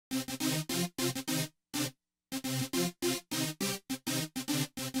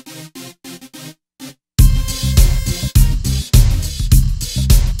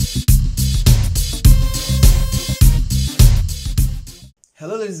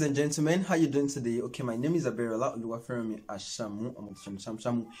Ladies and gentlemen, how you doing today? Okay, my name is Aberala Oluwafermi Ashamu.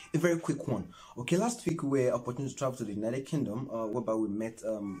 I'm a very quick one. Okay, last week we were opportunity to travel to the United Kingdom, whereby we met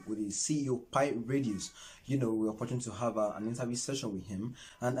with the CEO of Pi Radios. You know, we were opportunity to have an interview session with him,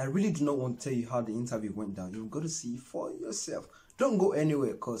 and I really do not want to tell you how the interview went down. You've got to see for yourself. Don't go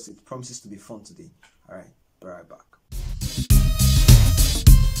anywhere because it promises to be fun today. All right, be right back.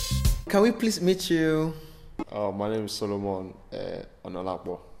 Can we please meet you? My name is Solomon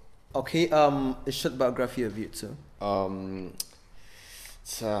Onaolapo. Okay, a short biography of you too. I'm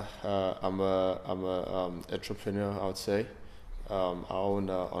a entrepreneur, I would say. I own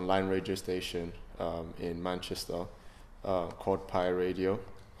an online radio station in Manchester called Pi Radio.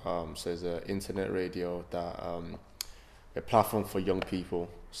 So it's an internet radio that a platform for young people.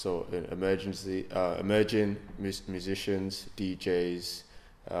 So emerging musicians, DJs.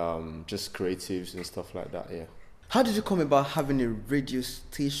 Just creatives and stuff like that. Yeah. How did you come about having a radio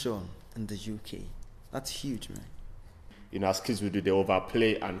station in the UK? That's huge, man. You know, as kids we do, they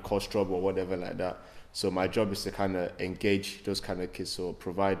overplay and cause trouble or whatever like that. So my job is to kind of engage those kind of kids. So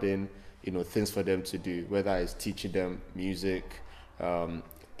providing, you know, things for them to do, whether it's teaching them music,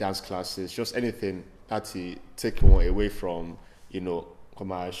 dance classes, just anything that to take one away from, you know,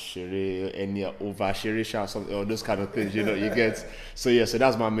 any overshare something or those kind of things, you know, you get. So yeah, so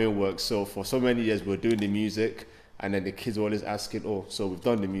that's my main work. So for so many years we're doing the music, and then the kids are always asking, oh, so we've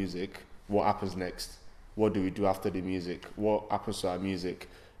done the music, what happens next? What do we do after the music? What happens to our music?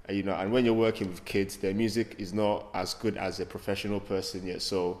 You know, and when you're working with kids, their music is not as good as a professional person yet.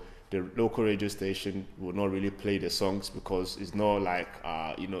 So the local radio station will not really play the songs because it's not like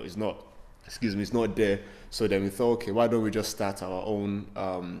you know, it's not there. So then we thought, okay, why don't we just start our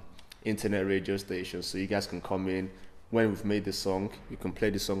own internet radio station, so you guys can come in when we've made the song, you can play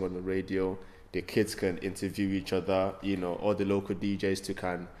the song on the radio, the kids can interview each other, you know, all the local DJs to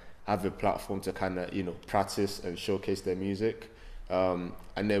kind of have a platform to kind of, you know, practice and showcase their music. And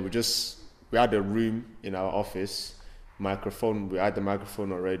then we had a room in our office, microphone, we had the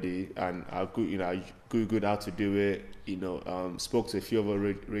microphone already, and I googled how to do it, you know, spoke to a few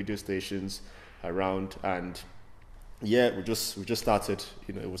other radio stations around, and yeah, we just started.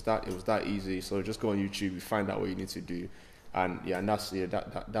 You know, it was that easy. So just go on YouTube, you find out what you need to do, and yeah, and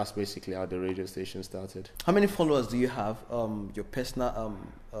that's basically how the radio station started. How many followers do you have? Your personal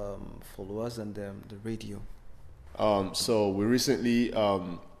followers and the radio. So we recently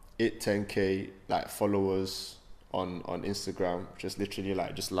hit 10K like followers on Instagram, just literally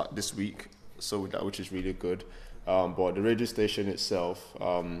like this week. So that, which is really good. But the radio station itself,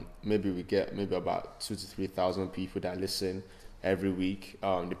 maybe we get about 2,000 to 3,000 people that listen every week,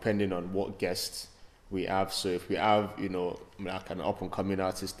 depending on what guests we have. So if we have, you know, like an up and coming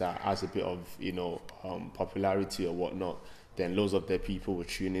artist that has a bit of, you know, popularity or whatnot, then loads of their people will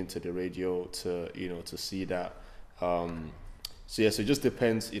tune into the radio to, you know, to see that. So yeah, so it just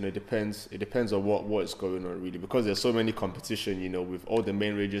depends, you know, it depends on what is going on really, because there's so many competition, you know, with all the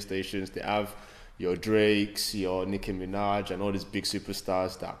main radio stations. They have your Drakes, your Nicki Minaj, and all these big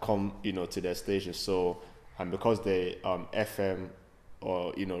superstars that come, you know, to their stations. So, and because they FM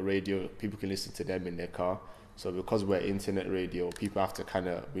or, you know, radio, people can listen to them in their car. So because we're internet radio, people have to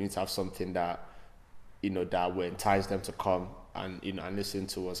we need to have something that, you know, that will entice them to come and, you know, and listen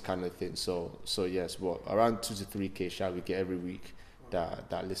to us, kind of thing. So yes, well, around 2 to 3K shall we get every week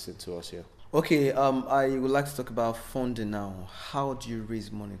that listen to us here. Okay, I would like to talk about funding now. How do you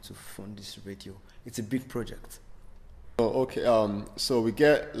raise money to fund this radio? It's a big project. Oh, okay. So we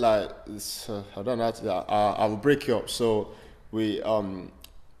get like this, I don't know how to. I will break it up. So we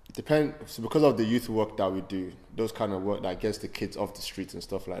depend. So because of the youth work that we do, those kind of work that gets the kids off the streets and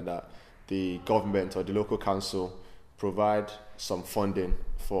stuff like that, the government or the local council provide some funding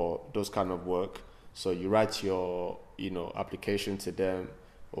for those kind of work. So you write your, you know, application to them,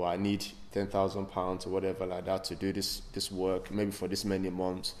 or I need £10,000 or whatever like that to do this work, maybe for this many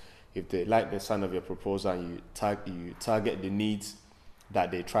months. If they like the sound of your proposal and you target the needs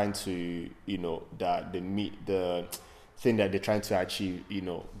that they're trying to, you know, that they meet the thing that they're trying to achieve, you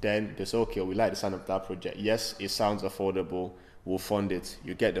know, then they say, okay, we like the sound of that project. Yes, it sounds affordable. We'll fund it.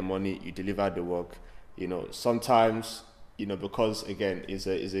 You get the money. You deliver the work. You know, sometimes, you know, because again, it's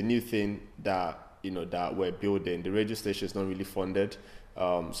a new thing that, you know, that we're building. The radio station is not really funded.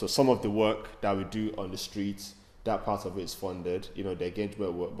 So some of the work that we do on the streets, that part of it is funded, you know, the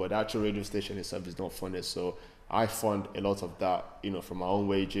engagement work, but the actual radio station itself is not funded. So I fund a lot of that, you know, from my own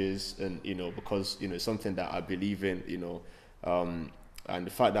wages, and, you know, because, you know, it's something that I believe in, you know, and the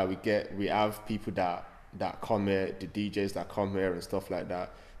fact that we have people that come here, the DJs that come here and stuff like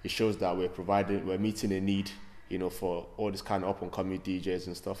that, it shows that we're meeting a need, you know, for all these kind of up and coming DJs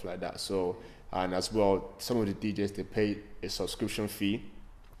and stuff like that. So, and as well, some of the DJs, they pay a subscription fee.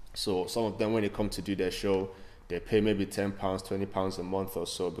 So some of them, when they come to do their show, they pay maybe £10, £20 a month or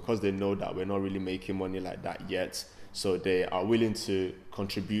so, because they know that we're not really making money like that yet. So they are willing to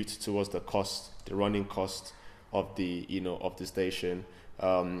contribute towards the cost, the running cost of the, you know, of the station.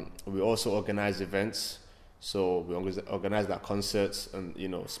 We also organize events. So we organize like concerts and, you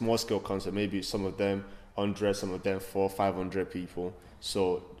know, small scale concerts, maybe some of them 100, some of them 400, 500 people.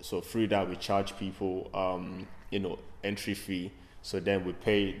 So through that we charge people, you know, entry fee. So then we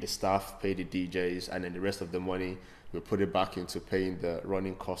pay the staff, pay the DJs, and then the rest of the money we put it back into paying the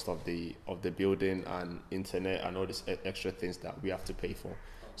running cost of the building and internet and all these extra things that we have to pay for.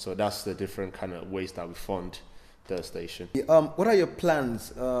 So that's the different kind of ways that we fund the station. What are your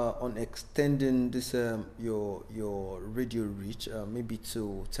plans on extending this your radio reach, maybe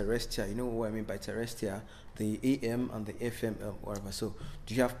to terrestrial? You know what I mean by terrestrial, the AM and the FM, whatever. So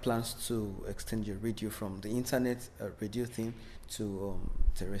do you have plans to extend your radio from the internet radio thing to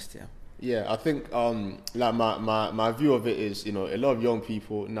terrestrial? Yeah, I think like my view of it is, you know, a lot of young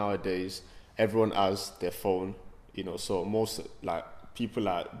people nowadays, everyone has their phone, you know, so most like people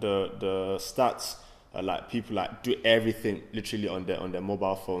like the stats are like people like do everything literally on their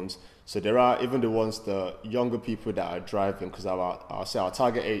mobile phones. So there are even the younger people that are driving, because I'll say our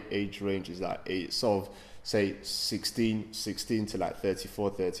target age range is like sort of say 16 to like 34,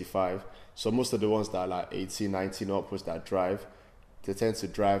 35. So most of the ones that are like 18, 19 upwards that drive, they tend to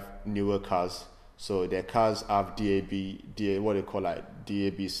drive newer cars. So their cars have what they call like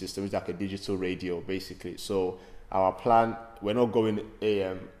DAB system, which is like a digital radio basically. So our plan, we're not going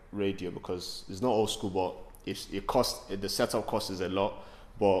AM radio because it's not old school, but the setup cost is a lot.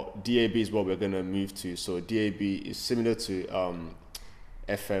 But DAB is what we're gonna move to. So DAB is similar to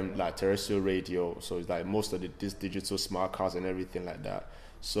FM, like terrestrial radio. So it's like most of these digital smart cars and everything like that.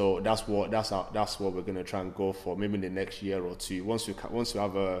 So that's what we're gonna try and go for, maybe in the next year or two. Once we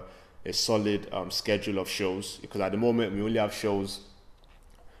have a solid schedule of shows, because at the moment we only have shows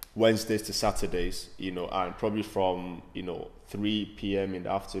Wednesdays to Saturdays, you know, and probably from, you know, 3 p.m. in the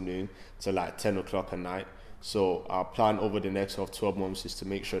afternoon to like 10 o'clock at night. So our plan over the next 12 months is to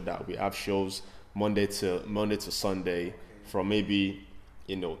make sure that we have shows Monday to Sunday from maybe,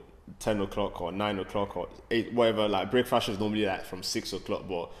 you know, 10 o'clock or 9 o'clock or 8, whatever. Like breakfast is normally like from 6 o'clock,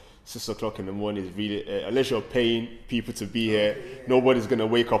 but 6 o'clock in the morning is really, unless you're paying people to be here, nobody's gonna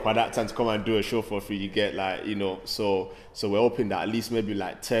wake up at that time to come and do a show for free. You get like, you know, so we're hoping that at least maybe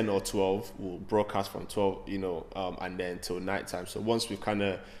like 10 or 12 will broadcast from 12, you know, and then till night time. So once we've kind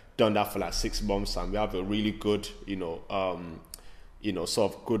of done that for like 6 months and we have a really good, you know,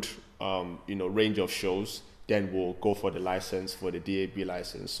 sort of good, you know, range of shows, then we'll go for the license, for the DAB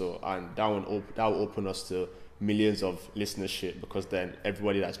license. So, and that will open us to millions of listenership, because then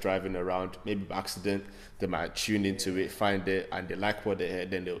everybody that's driving around, maybe by accident, they might tune into it, find it, and they like what they hear,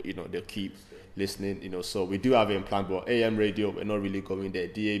 then they'll keep listening, you know. So we do have it in plan, but AM radio, we're not really going there.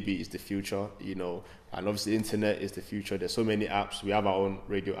 DAB is the future, you know, and obviously internet is the future. There's so many apps. We have our own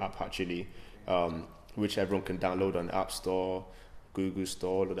radio app actually, which everyone can download on the App Store, Google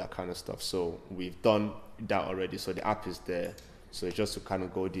Store, all of that kind of stuff. So we've done that already. So the app is there. So it's just to kind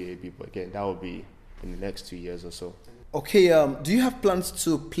of go DAB, but again, that will be in the next 2 years or so. Okay, do you have plans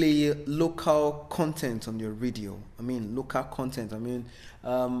to play local content on your radio? I mean, local content. I mean,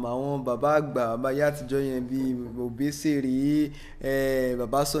 àwọn bàbá àgbà, bàbá ìyá àtijọ́ yẹn bí Obesere,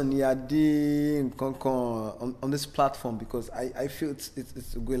 bàbá Sunny Adé, nǹkan kan on this platform, because I feel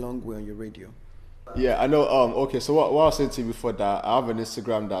it's go a long way on your radio. Yeah, I know. Okay, so what I was saying to you before that, I have an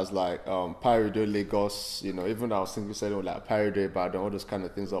Instagram that's like Pyrido Lagos. You know, even though I was thinking saying like Pyrido Ibadan, all those kind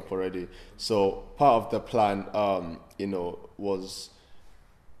of things up already. So part of the plan, you know, was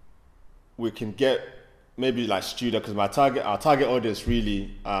we can get maybe like students, because our target audience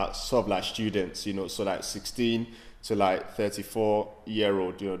really are sort of like students. You know, so like 16 to like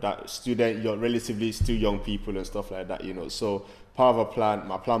 34-year-old. You know, that student, you're relatively still young people and stuff like that. You know, so part of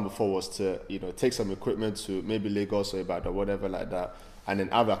my plan before was to, you know, take some equipment to maybe Lagos or Ibadan or whatever like that, and then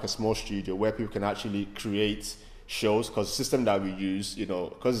have like a small studio where people can actually create shows, because the system that we use, you know,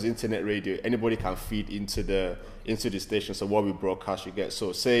 because it's internet radio, anybody can feed into the station. So what we broadcast, you get.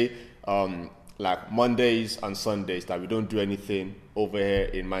 So say like Mondays and Sundays that we don't do anything over here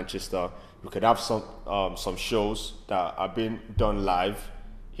in Manchester, we could have some shows that are being done live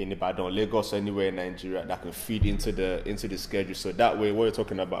in Ibadan, Lagos, anywhere in Nigeria, that can feed into the schedule. So that way, what you're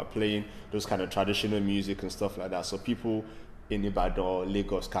talking about, playing those kind of traditional music and stuff like that, so people in Ibadan or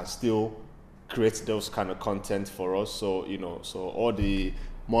Lagos can still create those kind of content for us. So, you know, so all the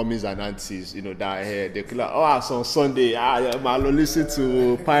mommies and aunties, you know, that are here. They're like, oh, so on Sunday, I'll listen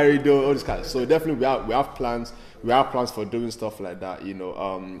to Pyrido, all this kind of. So definitely we have plans. We have plans for doing stuff like that, you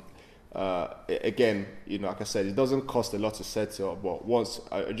know. Again, you know, like I said, it doesn't cost a lot to set it up, but once,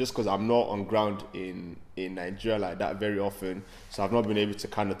 just because I'm not on ground in Nigeria like that very often, so I've not been able to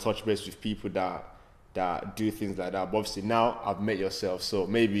kind of touch base with people that do things like that. But obviously now I've met yourself, so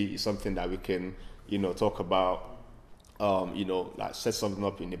maybe it's something that we can, you know, talk about, you know, like set something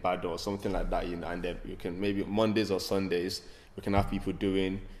up in Ibadan or something like that, you know, and then you can maybe Mondays or Sundays, we can have people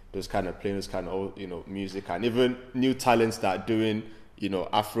doing those kind of playing those kind of, you know, music, and even new talents that are doing, you know,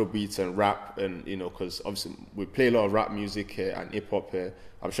 Afrobeats and rap, and, you know, because obviously we play a lot of rap music here and hip hop here.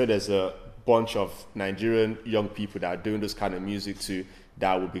 I'm sure there's a bunch of Nigerian young people that are doing this kind of music too,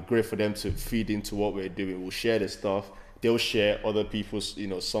 that would be great for them to feed into what we're doing. We'll share the stuff. They'll share other people's, you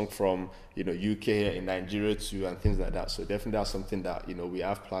know, song from, you know, UK here in Nigeria too, and things like that. So definitely that's something that, you know, we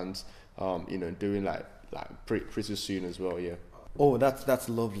have plans, you know, doing like pretty soon as well. Yeah. Oh, that's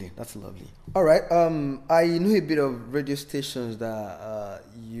lovely. That's lovely. All right. I know a bit of radio stations that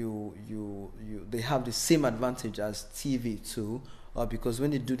they have the same advantage as TV too. Because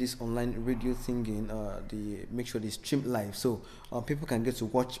when they do this online radio thingy, they make sure they stream live, so people can get to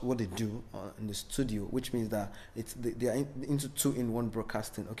watch what they do in the studio, which means that they are into 2-in-1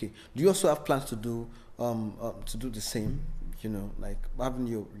 broadcasting. Okay. Do you also have plans to do the same? You know, like having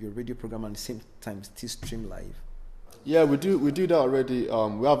your radio program at the same time still stream live? Yeah, we do that already. We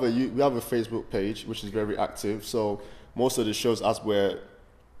have a Facebook page which is very active. So most of the shows, as we're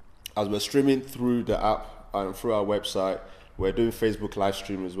streaming through the app and through our website, we're doing Facebook live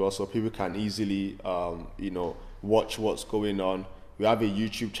stream as well, so people can easily, you know, watch what's going on. We have a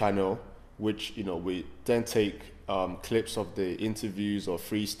YouTube channel, which, you know, we then take clips of the interviews or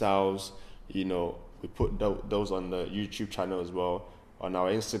freestyles. You know, we put those on the YouTube channel as well. On our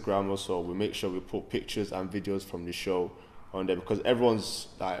Instagram also, we make sure we put pictures and videos from the show on there, because everyone's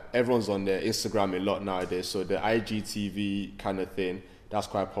on their Instagram a lot nowadays. So the IGTV kind of thing, that's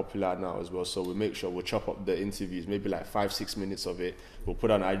quite popular now as well. So we make sure we'll chop up the interviews, maybe like 5-6 minutes of it. We'll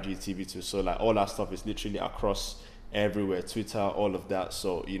put on IGTV too. So like all that stuff is literally across everywhere, Twitter, all of that.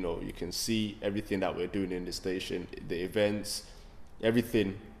 So, you know, you can see everything that we're doing in the station, the events,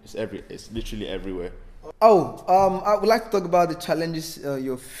 everything. It's literally everywhere. Oh, I would like to talk about the challenges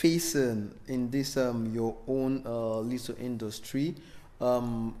you're facing in this your own little industry.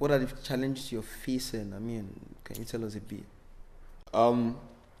 What are the challenges you're facing? I mean, can you tell us a bit? I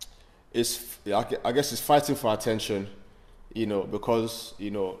guess it's fighting for attention, you know, because,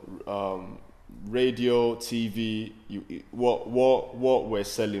 you know, radio, TV, what we're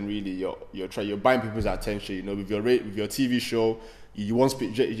selling really, you're buying people's attention. You know, with your TV show, you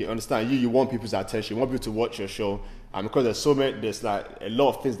understand, you want people's attention, you want people to watch your show, and because there's like a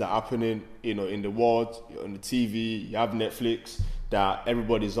lot of things that are happening, you know, in the world, on the TV. You have Netflix that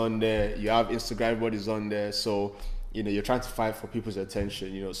everybody's on there, you have Instagram, everybody's on there, so, you know, you're trying to fight for people's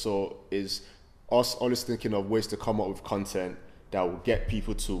attention, you know. So is us always thinking of ways to come up with content that will get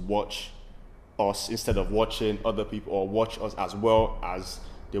people to watch us instead of watching other people, or watch us as well as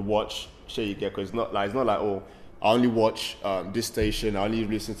they watch Share You Get. Because it's not like oh, I only watch this station, I only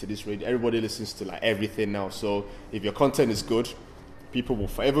listen to this radio. Everybody listens to like everything now. So if your content is good, people will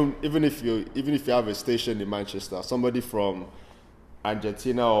even if you have a station in Manchester, somebody from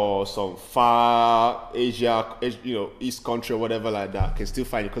Argentina or some far Asia, you know, East country or whatever like that, can still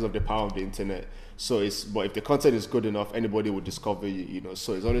find you because of the power of the internet. So but if the content is good enough, anybody will discover you, you know.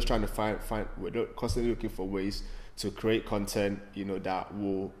 So it's always trying to find, we're constantly looking for ways to create content, you know, that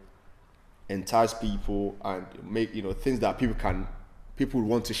will entice people and make, you know, things that people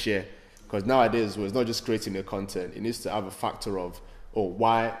want to share. Because nowadays, it's not just creating the content, it needs to have a factor of, oh,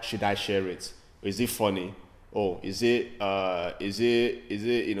 why should I share it? Is it funny? Oh, is it,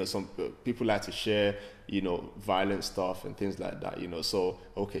 you know, some people like to share, you know, violent stuff and things like that, you know. So,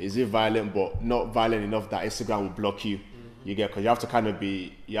 okay, is it violent, but not violent enough that Instagram will block you? You get, because you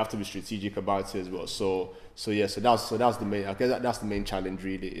have to be strategic about it as well. So that's the main, I guess that's the main challenge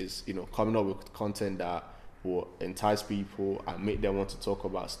really, is, you know, coming up with content that will entice people and make them want to talk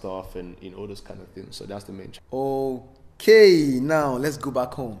about stuff and, you know, all those kind of things. So that's the main challenge. Okay, now let's go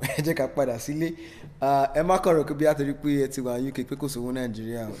back home. Jẹ́ ká padà sílé. Ẹ má kọ̀rọ̀ kí bí a torí pé ẹ ti wà UK pé kò sówó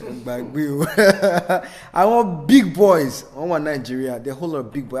Nàìjíríà. Gbàgbé o. Àwọn big boys wọ́n wà Nigeria. They hold a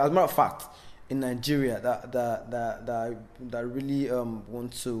big boy. As a matter of fact, in Nigeria that really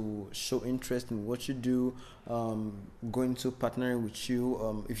want to show interest in what you do, going to partnering with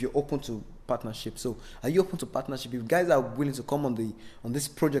you, if you're open to partnership. So are you open to partnership? If guys are willing to come on this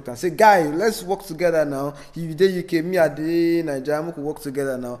project and say, guy, let's work together now. You there, you came, me at the Nigeria, we could work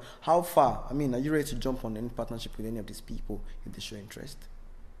together now. How far? I mean, are you ready to jump on any partnership with any of these people if they show interest?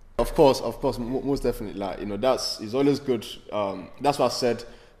 Of course, most definitely. Like, you know, it's always good. That's what I said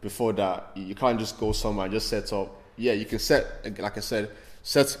before, that you can't just go somewhere and just set up. Yeah, you can set, like I said,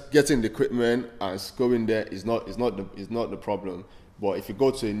 getting the equipment and going there is not the problem. But if you go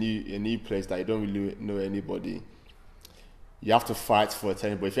to a new place that you don't really know anybody, you have to fight for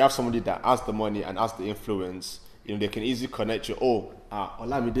it. But if you have somebody that has the money and has the influence, you know, they can easily connect you. Oh,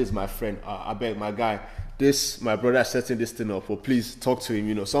 Olamide is my friend. I beg, my guy, my brother is setting this thing up. Oh, please talk to him.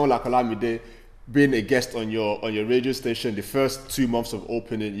 You know, someone like Olamide being a guest on your radio station the first 2 months of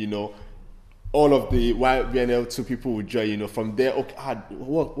opening, you know, all of the YBNL2 people will join. You know, from there, okay,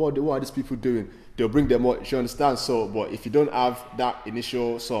 what are these people doing? They'll bring them up. You understand? So, but if you don't have that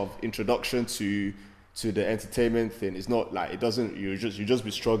initial sort of introduction to the entertainment thing, it's not like, it doesn't. You just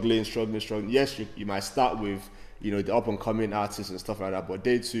be struggling. Yes, you might start with, you know, the up and coming artists and stuff like that, but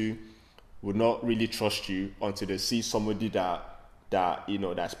they too would not really trust you until they see somebody that you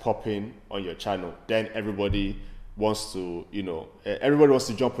know, that's popping on your channel. Then everybody wants to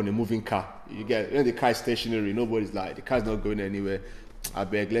jump on a moving car. You get, when the car is stationary, nobody's like, the car's not going anywhere. I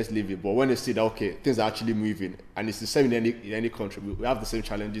beg, let's leave it. But when they see that, okay, things are actually moving, and it's the same in any country, we have the same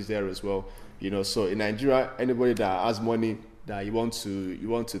challenges there as well. You know, so in Nigeria, anybody that has money that you want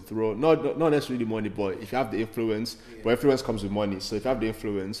to throw, not necessarily money, but if you have the influence, but influence comes with money. So if you have the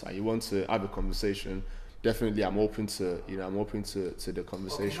influence and you want to have a conversation, definitely I'm open to the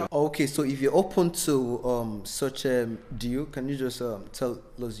conversation. Okay, so if you're open to such a deal, can you just tell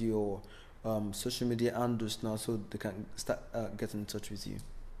us your social media handles now, so they can start getting in touch with you?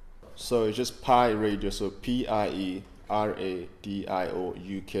 So it's just Pi Radio, so PIERADIO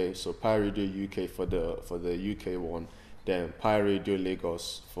UK. So Pi Radio UK for the UK one. Then Pi Radio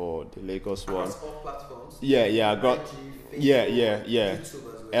Lagos for the Lagos one. All platforms. Yeah. I got YouTube, YouTube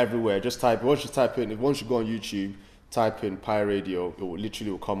well. everywhere. Once you go on YouTube, type in Pi Radio, it will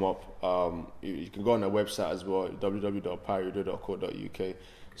literally come up. You can go on our website as well, www.piradio.co.uk.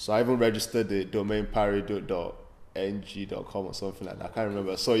 So I even registered the domain piradio.ng.com or something like that. I can't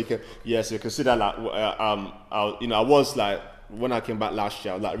remember. So you can see that, like, I was like, when I came back last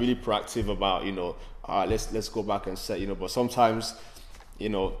year, I was like really proactive about, you know, let's go back and set, you know. But sometimes, you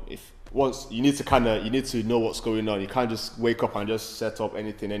know, once you need to know what's going on. You can't just wake up and just set up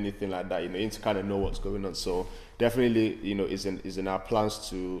anything like that. You know, you need to kind of know what's going on. So definitely, you know, is in our plans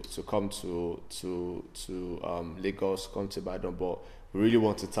to come to Lagos, come to Ibadan, but we really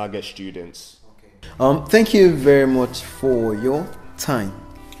want to target students. Okay. Thank you very much for your time.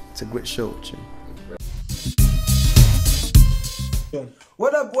 It's a great show, Jim.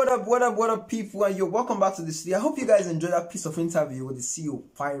 What up, people, and welcome back to the studio. I hope you guys enjoyed that piece of interview with the CEO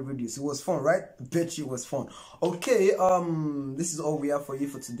of Pi Radio. It was fun, right? I bet you it was fun. Okay, this is all we have for you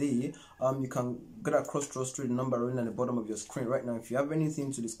for today. You can get across through the number running at the bottom of your screen right now if you have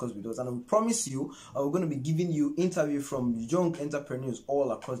anything to discuss with us. And we promise you, we're going to be giving you interview from young entrepreneurs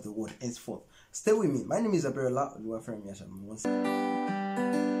all across the world henceforth. Stay with me. My name is Aspirations.